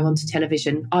never go onto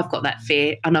television. I've got that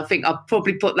fear, and I think I'll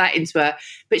probably put that into her.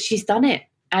 But she's done it.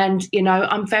 And, you know,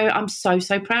 I'm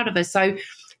so proud of her. So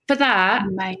for that,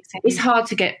 amazing. It's hard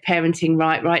to get parenting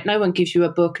right? No one gives you a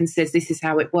book and says this is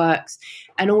how it works.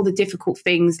 And all the difficult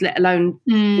things, let alone,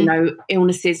 you know,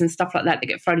 illnesses and stuff like that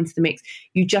get thrown into the mix.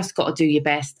 You just got to do your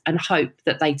best and hope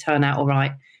that they turn out all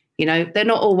right. You know, they're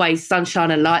not always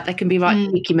sunshine and light. They can be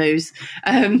cheeky moves,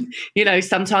 you know,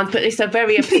 sometimes. But it's a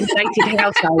very opinionated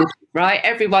household, right?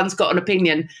 Everyone's got an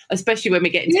opinion, especially when we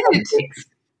get into politics.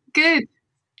 Good.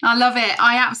 I love it.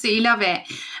 I absolutely love it.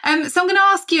 So I'm going to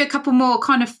ask you a couple more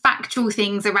kind of factual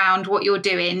things around what you're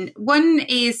doing. One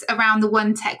is around the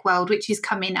One Tech World, which is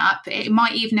coming up. It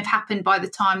might even have happened by the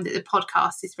time that the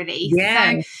podcast is released.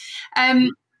 Yeah. So,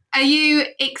 are you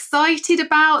excited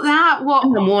about that?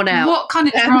 I'm worn out. What kind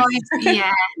of drives?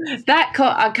 Yeah,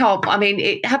 I can't. I mean,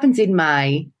 it happens in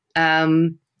May.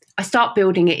 I start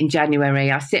building it in January.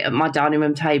 I sit at my dining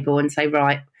room table and say,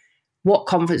 right, what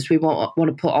conference we want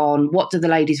to put on? What do the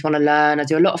ladies want to learn? I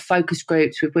do a lot of focus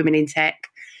groups with women in tech,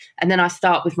 and then I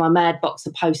start with my mad box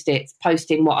of post-its,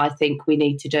 posting what I think we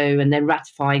need to do, and then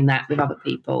ratifying that with other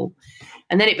people.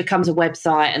 And then it becomes a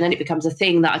website, and then it becomes a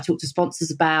thing that I talk to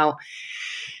sponsors about.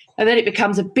 And then it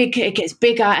gets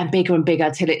bigger and bigger and bigger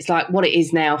till it's like what it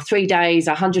is now. 3 days,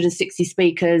 160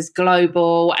 speakers,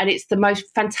 global. And it's the most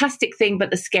fantastic thing, but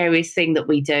the scariest thing that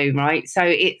we do, right?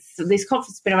 So this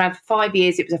conference has been around for 5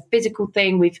 years. It was a physical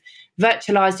thing. We've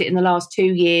virtualized it in the last 2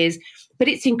 years, but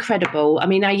it's incredible. I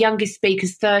mean, our youngest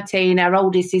speaker's 13, our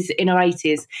oldest is in her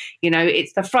 80s. You know,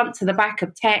 it's the front to the back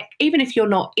of tech. Even if you're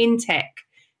not in tech,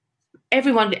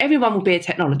 everyone will be a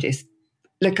technologist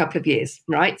in a couple of years,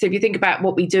 right? So if you think about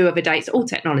what we do every day, it's all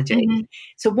technology. Mm-hmm.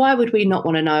 So why would we not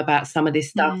want to know about some of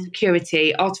this stuff?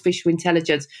 Security, artificial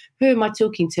intelligence. Who am I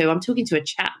talking to? I'm talking to a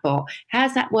chatbot.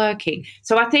 How's that working?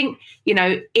 So I think, you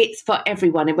know, it's for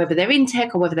everyone, and whether they're in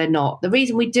tech or whether they're not. The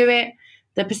reason we do it,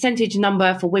 the percentage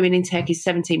number for women in tech is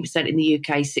 17% in the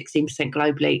UK, 16%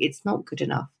 globally. It's not good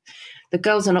enough. The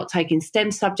girls are not taking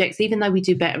STEM subjects, even though we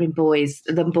do better than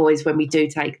boys when we do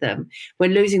take them. We're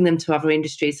losing them to other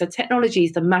industries. So technology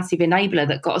is the massive enabler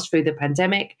that got us through the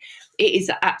pandemic. It is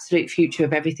the absolute future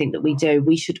of everything that we do.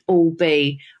 We should all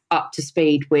be up to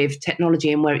speed with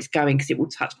technology and where it's going, because it will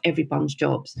touch everyone's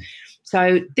jobs.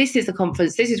 So this is the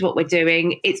conference. This is what we're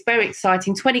doing. It's very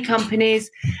exciting. 20 companies,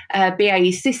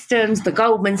 BAE Systems, the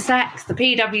Goldman Sachs, the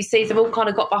PwCs have all kind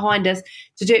of got behind us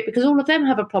to do it, because all of them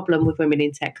have a problem with women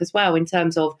in tech as well in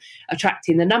terms of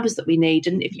attracting the numbers that we need.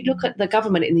 And if you look at the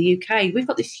government in the UK, we've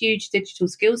got this huge digital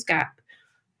skills gap.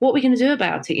 What are we going to do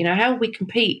about it? You know, how will we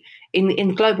compete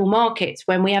in global markets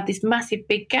when we have this massive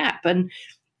big gap? And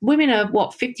women are,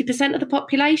 50% of the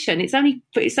population? It's only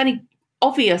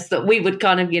obvious that we would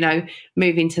kind of, you know,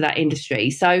 move into that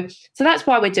industry. So that's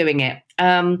why we're doing it.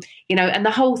 You know, and the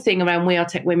whole thing around We Are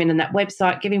Tech Women and that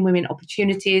website, giving women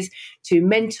opportunities to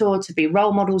mentor, to be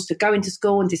role models, to go into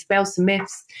school and dispel some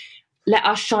myths. Let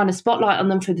us shine a spotlight on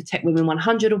them through the Tech Women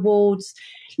 100 Awards.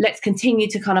 Let's continue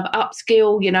to kind of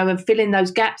upskill, you know, and fill in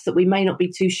those gaps that we may not be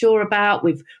too sure about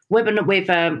with webinar, with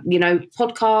you know,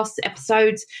 podcast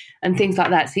episodes and things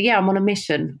like that. So yeah, I'm on a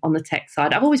mission on the tech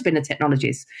side. I've always been a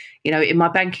technologist, you know, in my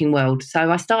banking world.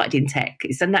 So I started in tech.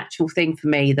 It's a natural thing for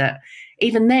me that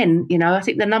even then, you know, I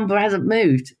think the number hasn't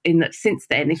moved since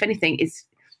then. If anything, it's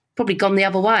probably gone the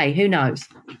other way. Who knows?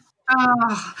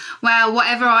 Oh, well,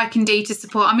 whatever I can do to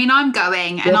support. I mean, I'm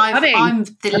going, and I'm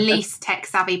the least tech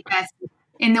savvy person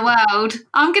in the world.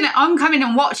 I'm coming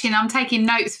and watching. I'm taking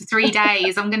notes for 3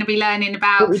 days. I'm going to be learning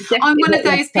about. I'm one of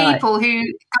those people who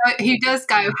does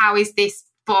go, how is this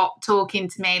bot talking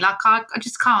to me? Like I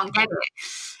just can't get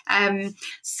it.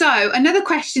 So another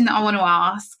question that I want to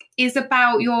ask is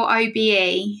about your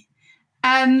OBE.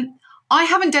 I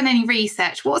haven't done any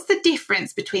research. What's the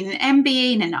difference between an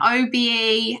MBE and an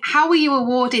OBE? How were you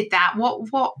awarded that? What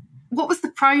was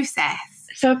the process?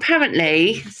 So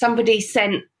apparently somebody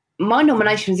sent my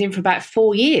nomination was in for about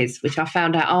 4 years, which I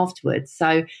found out afterwards.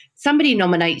 So somebody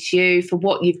nominates you for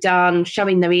what you've done,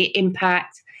 showing their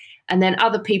impact, and then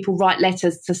other people write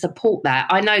letters to support that.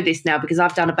 I know this now because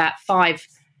I've done about 5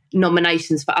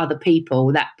 nominations for other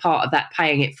people, that part of that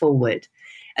paying it forward.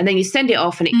 And then you send it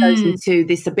off and it goes into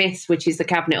this abyss, which is the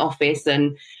Cabinet Office.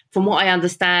 And from what I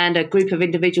understand, a group of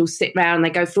individuals sit round, they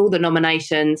go through all the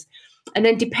nominations. And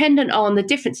then dependent on the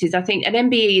differences, I think an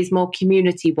MBE is more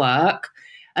community work.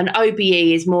 An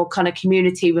OBE is more kind of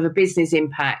community with a business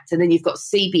impact. And then you've got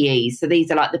CBEs. So these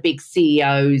are like the big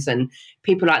CEOs and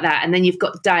people like that. And then you've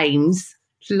got dames.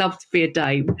 Love to be a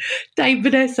dame. Dame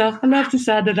Vanessa. I love the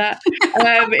sound of that.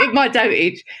 In my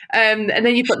dotage. And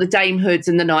then you've got the damehoods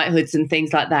and the knighthoods and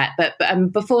things like that. But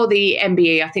before the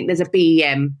MBE, I think there's a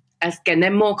BEM. Again,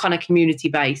 they're more kind of community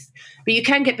based. But you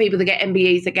can get people that get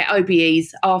MBEs, that get OBEs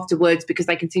afterwards because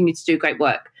they continue to do great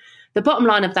work. The bottom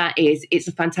line of that is it's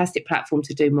a fantastic platform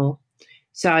to do more.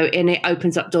 So, and it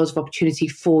opens up doors of opportunity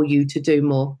for you to do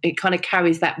more. It kind of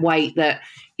carries that weight that,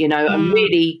 you know, I'm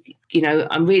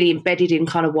really embedded in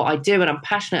kind of what I do and I'm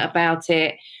passionate about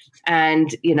it.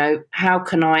 And, you know, how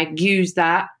can I use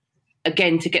that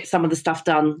again to get some of the stuff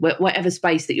done, whatever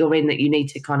space that you're in that you need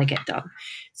to kind of get done.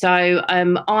 So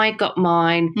I got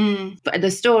mine. But the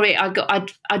story,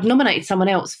 I'd nominated someone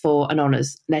else for an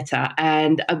honours letter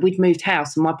and we'd moved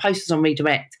house and my post was on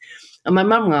redirect. And my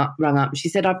mum rang up and she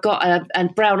said, I've got a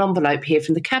brown envelope here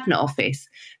from the Cabinet Office.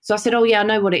 So I said, oh, yeah, I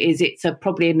know what it is. It's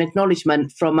probably an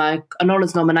acknowledgement from an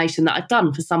honours nomination that I'd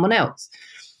done for someone else.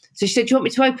 So she said, do you want me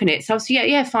to open it? So I said,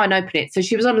 yeah, fine, open it. So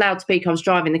she was on loudspeaker. I was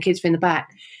driving. The kids were in the back.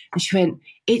 And she went,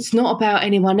 it's not about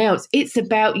anyone else. It's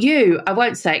about you. I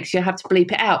won't say it because you'll have to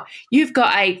bleep it out. You've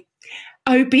got a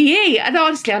OBE. And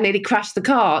honestly, I nearly crashed the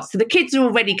car. So the kids are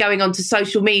already going onto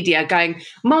social media going,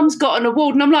 Mum's got an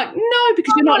award. And I'm like, no,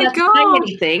 because you're not allowed to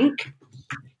say anything.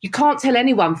 You can't tell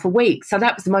anyone for weeks. So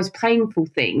that was the most painful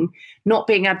thing, not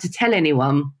being able to tell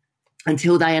anyone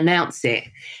until they announce it.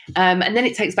 And then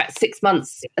it takes about 6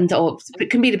 months, or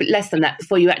it can be a bit less than that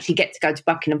before you actually get to go to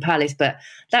Buckingham Palace. But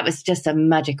that was just a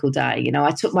magical day. You know, I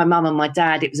took my mum and my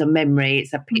dad. It was a memory.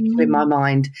 It's a picture in my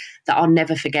mind that I'll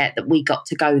never forget, that we got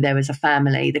to go there as a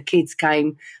family. The kids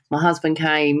came, my husband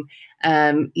came.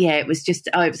 It was just,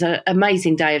 it was an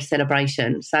amazing day of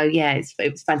celebration. So, yeah,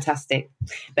 it was fantastic.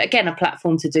 But again, a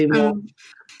platform to do more.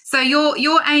 So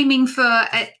you're aiming for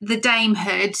the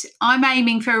damehood. I'm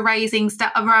aiming for a rising star.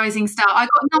 I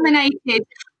got nominated.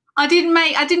 I didn't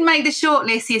make the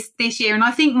shortlist this year, and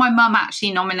I think my mum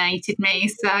actually nominated me.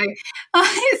 So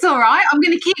it's all right. I'm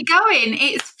going to keep going.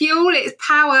 It's fuel. It's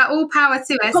power. All power to us.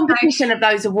 The competition of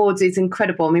those awards is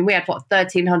incredible. I mean, we had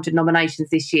 1,300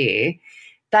 nominations this year.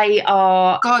 They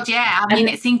are. God, yeah. I mean,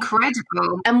 it's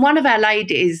incredible. And one of our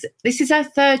ladies, this is her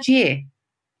 3rd year.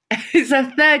 It's her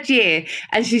 3rd year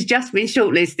and she's just been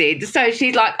shortlisted. So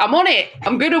she's like, I'm on it.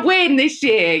 I'm going to win this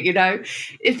year, you know.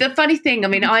 It's the funny thing. I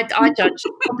mean, I judge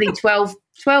probably 12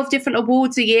 different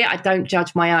awards a year. I don't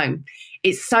judge my own.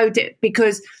 It's so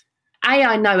because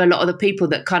I know a lot of the people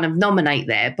that kind of nominate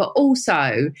there, but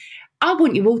also I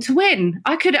want you all to win.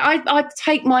 I'd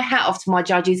take my hat off to my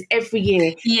judges every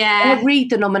year. Yeah. I read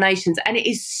the nominations and it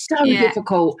is so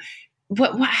difficult.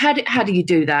 How do you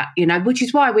do that? You know, which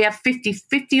is why we have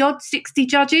 50 odd, 60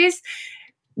 judges.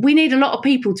 We need a lot of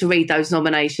people to read those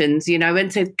nominations, you know, and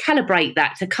to calibrate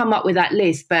that, to come up with that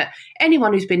list. But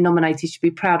anyone who's been nominated should be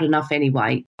proud enough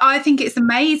anyway. I think it's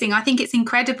amazing. I think it's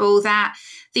incredible that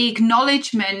the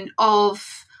acknowledgement of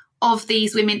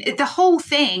these women, the whole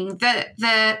thing,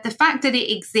 the fact that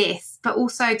it exists, but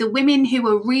also the women who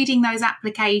are reading those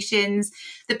applications,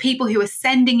 the people who are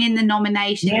sending in the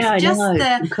nominations,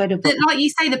 incredible. Like you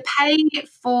say, the paying it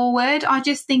forward. I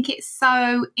just think it's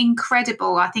so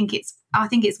incredible. I think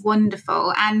it's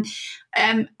wonderful. And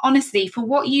honestly, for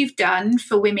what you've done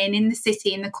for women in the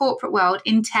city, in the corporate world,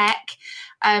 in tech,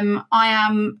 I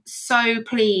am so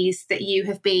pleased that you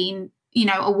have been, you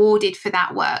know, awarded for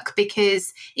that work,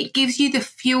 because it gives you the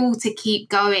fuel to keep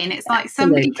going. It's like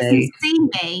somebody can see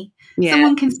me. Yeah.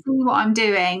 Someone can see what I'm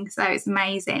doing. So it's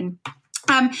amazing.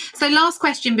 So last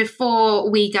question before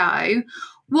we go,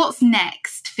 what's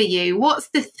next for you? What's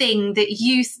the thing that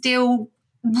you still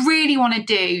really want to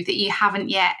do that you haven't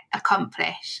yet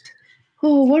accomplished?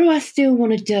 Oh, what do I still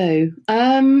want to do?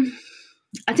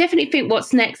 I definitely think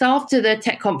what's next after the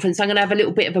tech conference, I'm going to have a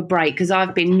little bit of a break because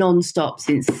I've been non-stop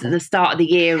since the start of the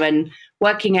year and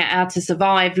working out how to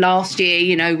survive last year,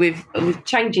 you know, with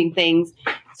changing things.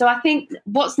 So I think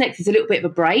what's next is a little bit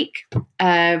of a break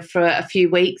for a few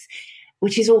weeks,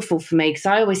 which is awful for me because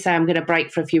I always say I'm going to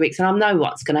break for a few weeks and I know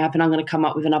what's going to happen. I'm going to come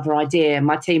up with another idea.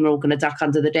 My team are all going to duck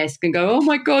under the desk and go, oh,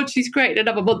 my God, she's created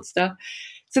another monster.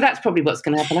 So that's probably what's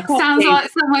going to happen. Sounds like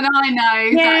someone I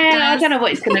know. Yeah, I don't know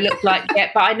what it's going to look like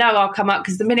yet, but I know I'll come up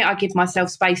because the minute I give myself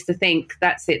space to think,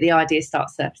 that's it, the idea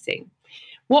starts surfacing.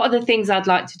 What are the things I'd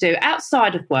like to do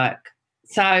outside of work?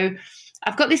 So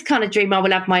I've got this kind of dream I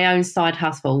will have my own side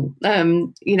hustle.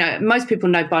 Most people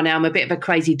know by now I'm a bit of a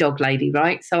crazy dog lady,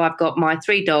 right? So I've got my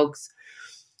 3 dogs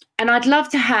and I'd love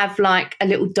to have like a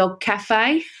little dog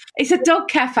cafe. It's a dog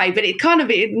cafe, but it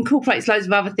incorporates loads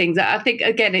of other things. I think,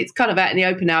 again, it's kind of out in the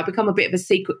open now. I've become a bit of a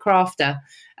secret crafter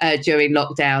during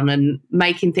lockdown and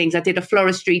making things. I did a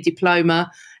floristry diploma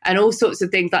and all sorts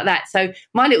of things like that. So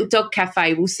my little dog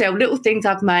cafe will sell little things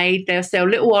I've made. They'll sell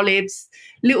little olives,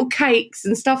 little cakes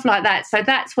and stuff like that. So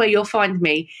that's where you'll find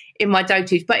me in my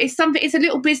dotage. But it's a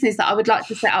little business that I would like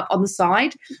to set up on the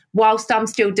side whilst I'm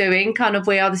still doing kind of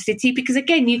We Are the City. Because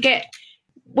again,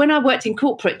 when I worked in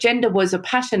corporate, gender was a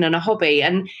passion and a hobby,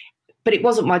 but it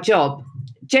wasn't my job.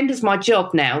 Gender's my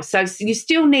job now. So you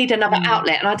still need another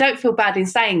outlet. And I don't feel bad in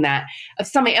saying that, of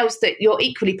something else that you're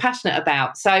equally passionate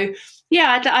about. So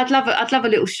yeah, I'd love a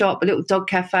little shop, a little dog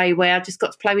cafe where I just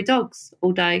got to play with dogs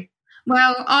all day.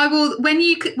 Well, I will. When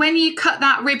you cut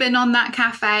that ribbon on that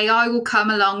cafe, I will come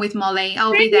along with Molly.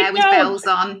 I'll be there with bells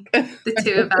on, the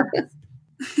 2 of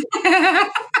us.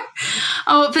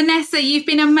 Oh, Vanessa, you've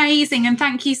been amazing, and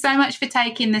thank you so much for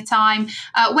taking the time.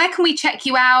 Where can we check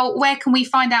you out? Where can we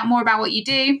find out more about what you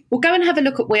do? Well, go and have a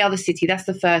look at We Are the City. That's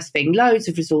the first thing. Loads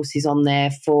of resources on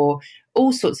there for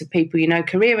all sorts of people,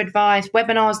 career advice,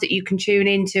 webinars that you can tune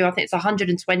into. I think it's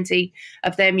 120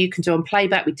 of them you can do on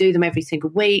playback. We do them every single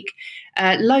week.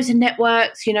 Loads of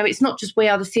networks. It's not just We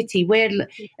Are the City.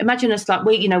 Imagine us like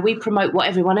we promote what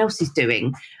everyone else is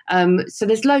doing. So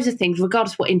there's loads of things,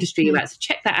 regardless of what industry you're at. So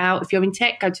check that out. If you're in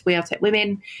tech, go to We Are Tech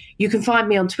Women. You can find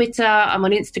me on Twitter. I'm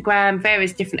on Instagram,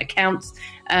 various different accounts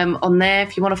on there.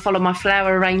 If you want to follow my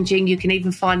flower arranging, you can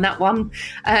even find that one.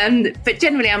 But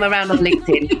generally, I'm around on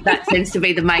LinkedIn. That tends to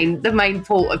be the main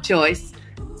port of choice.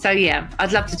 So yeah,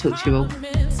 I'd love to talk to you all.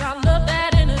 I love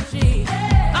that energy.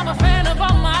 I'm a fan of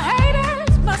all my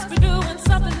haters. Must be doing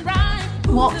something right.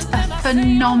 What a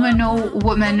phenomenal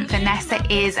woman Vanessa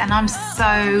is, and I'm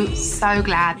so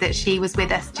glad that she was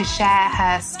with us to share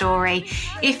her story.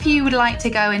 If you would like to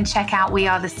go and check out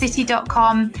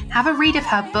wearethecity.com, have a read of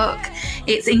her book.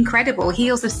 It's incredible.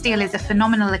 Heels of Steel is a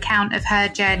phenomenal account of her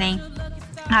journey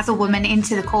as a woman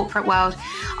into the corporate world.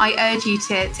 I urge you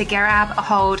to grab a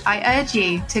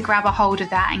hold of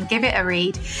that and give it a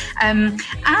read. And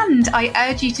I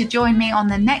urge you to join me on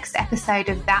the next episode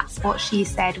of That's What She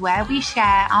Said, where we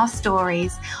share our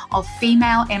stories of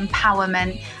female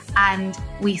empowerment and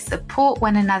we support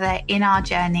one another in our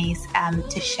journeys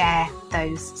to share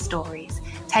those stories.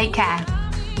 Take care.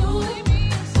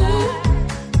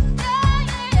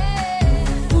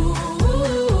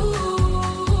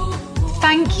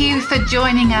 Thank you for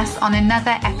joining us on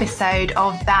another episode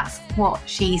of That's What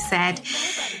She Said.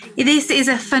 This is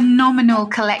a phenomenal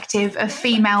collective of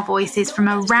female voices from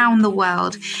around the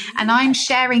world, and I'm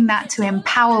sharing that to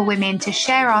empower women to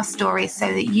share our stories so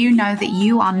that you know that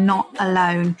you are not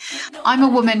alone. I'm a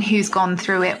woman who's gone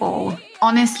through it all.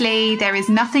 Honestly, there is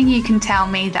nothing you can tell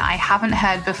me that I haven't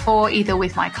heard before, either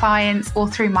with my clients or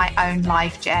through my own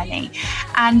life journey.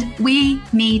 And we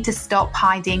need to stop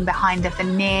hiding behind a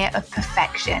veneer of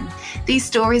perfection. These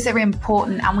stories are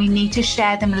important and we need to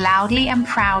share them loudly and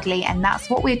proudly. And that's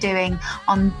what we're doing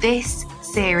on this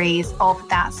series of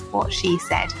That's What She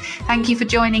Said. Thank you for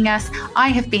joining us. I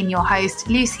have been your host,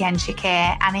 Lucienne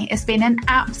Shakir, and it has been an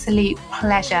absolute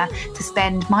pleasure to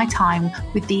spend my time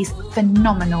with these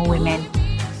phenomenal women.